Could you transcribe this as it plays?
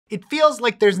It feels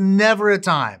like there's never a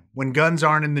time when guns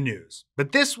aren't in the news.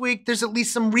 But this week, there's at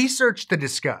least some research to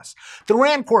discuss. The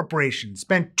Rand Corporation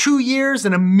spent 2 years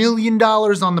and $1 million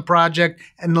on the project,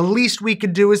 and the least we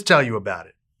could do is tell you about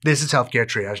it. This is Healthcare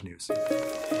Triage News.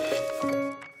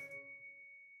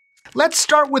 Let's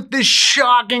start with this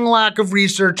shocking lack of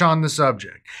research on the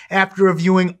subject. After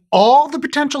reviewing all the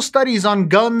potential studies on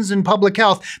guns and public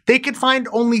health, they could find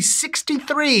only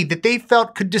 63 that they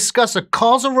felt could discuss a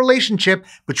causal relationship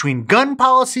between gun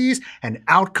policies and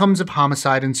outcomes of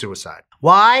homicide and suicide.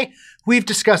 Why? We've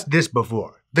discussed this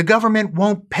before. The government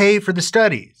won't pay for the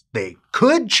studies. They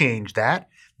could change that.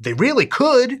 They really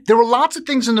could. There were lots of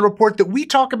things in the report that we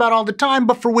talk about all the time,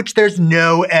 but for which there's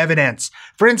no evidence.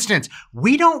 For instance,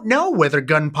 we don't know whether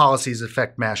gun policies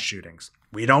affect mass shootings.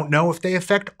 We don't know if they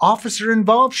affect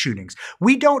officer-involved shootings.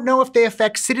 We don't know if they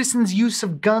affect citizens' use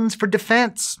of guns for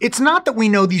defense. It's not that we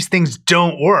know these things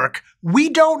don't work. We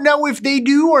don't know if they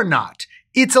do or not.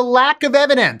 It's a lack of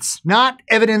evidence, not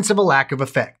evidence of a lack of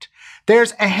effect.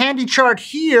 There's a handy chart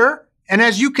here, and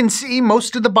as you can see,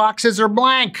 most of the boxes are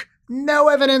blank. No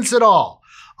evidence at all.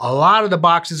 A lot of the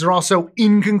boxes are also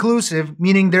inconclusive,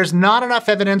 meaning there's not enough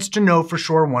evidence to know for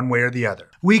sure one way or the other.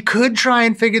 We could try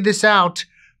and figure this out.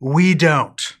 We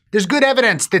don't. There's good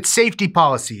evidence that safety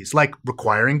policies, like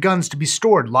requiring guns to be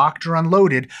stored, locked, or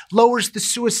unloaded, lowers the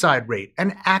suicide rate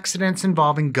and accidents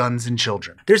involving guns and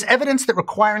children. There's evidence that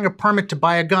requiring a permit to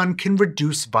buy a gun can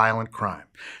reduce violent crime.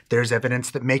 There's evidence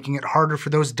that making it harder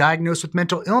for those diagnosed with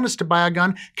mental illness to buy a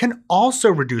gun can also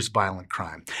reduce violent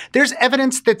crime. There's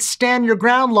evidence that stand your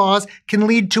ground laws can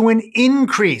lead to an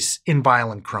increase in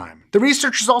violent crime. The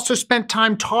researchers also spent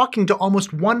time talking to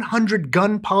almost 100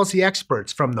 gun policy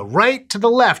experts from the right to the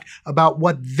left about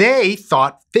what they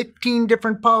thought 15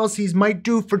 different policies might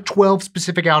do for 12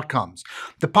 specific outcomes.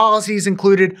 The policies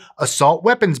included assault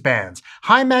weapons bans,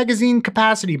 high magazine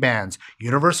capacity bans,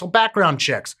 universal background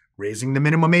checks, raising the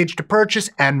minimum age to purchase,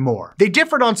 and more. They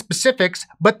differed on specifics,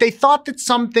 but they thought that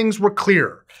some things were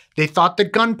clearer. They thought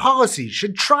that gun policies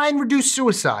should try and reduce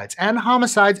suicides and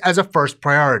homicides as a first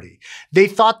priority. They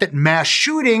thought that mass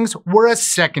shootings were a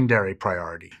secondary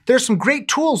priority. There's some great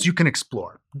tools you can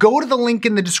explore. Go to the link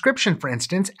in the description, for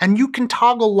instance, and you can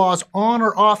toggle laws on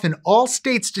or off in all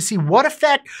states to see what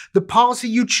effect the policy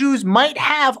you choose might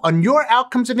have on your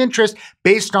outcomes of interest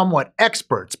based on what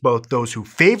experts, both those who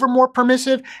favor more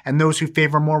permissive and those who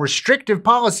favor more restrictive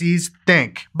policies,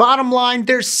 think. Bottom line,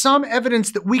 there's some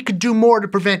evidence that we could do more to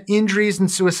prevent injuries and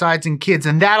suicides in kids,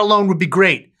 and that alone would be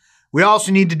great. We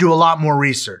also need to do a lot more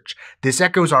research. This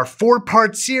echoes our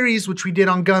 4-part series, which we did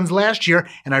on guns last year,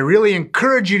 and I really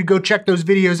encourage you to go check those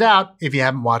videos out if you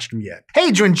haven't watched them yet. Hey,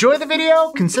 did you enjoy the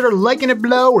video? Consider liking it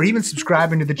below or even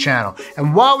subscribing to the channel.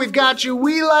 And while we've got you,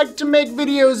 we like to make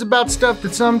videos about stuff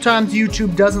that sometimes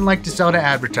YouTube doesn't like to sell to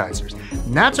advertisers.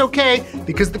 And that's okay,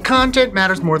 because the content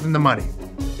matters more than the money.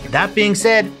 That being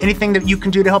said, anything that you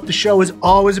can do to help the show is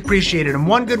always appreciated, and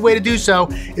one good way to do so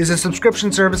is a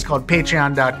subscription service called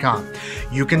patreon.com.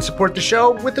 You can support the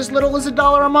show with as little as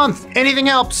 $1 a month. Anything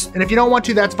helps, and if you don't want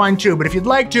to, that's fine too, but if you'd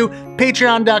like to,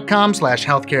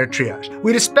 patreon.com/healthcaretriage.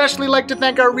 We'd especially like to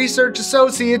thank our research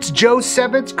associates, Joe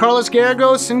Sevitz, Carlos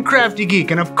Garagos, and Crafty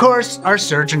Geek, and of course, our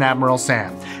Surgeon Admiral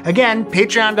Sam. Again,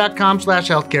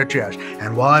 patreon.com/healthcaretriage.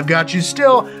 And while I've got you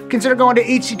still, consider going to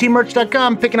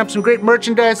hctmerch.com, picking up some great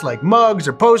merchandise like mugs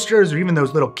or posters or even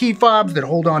those little key fobs that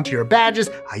hold on to your badges.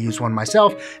 I use one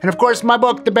myself. And of course, my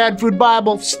book, The Bad Food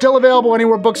Bible, still available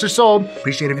anywhere books are sold.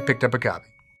 Appreciate it if you picked up a copy.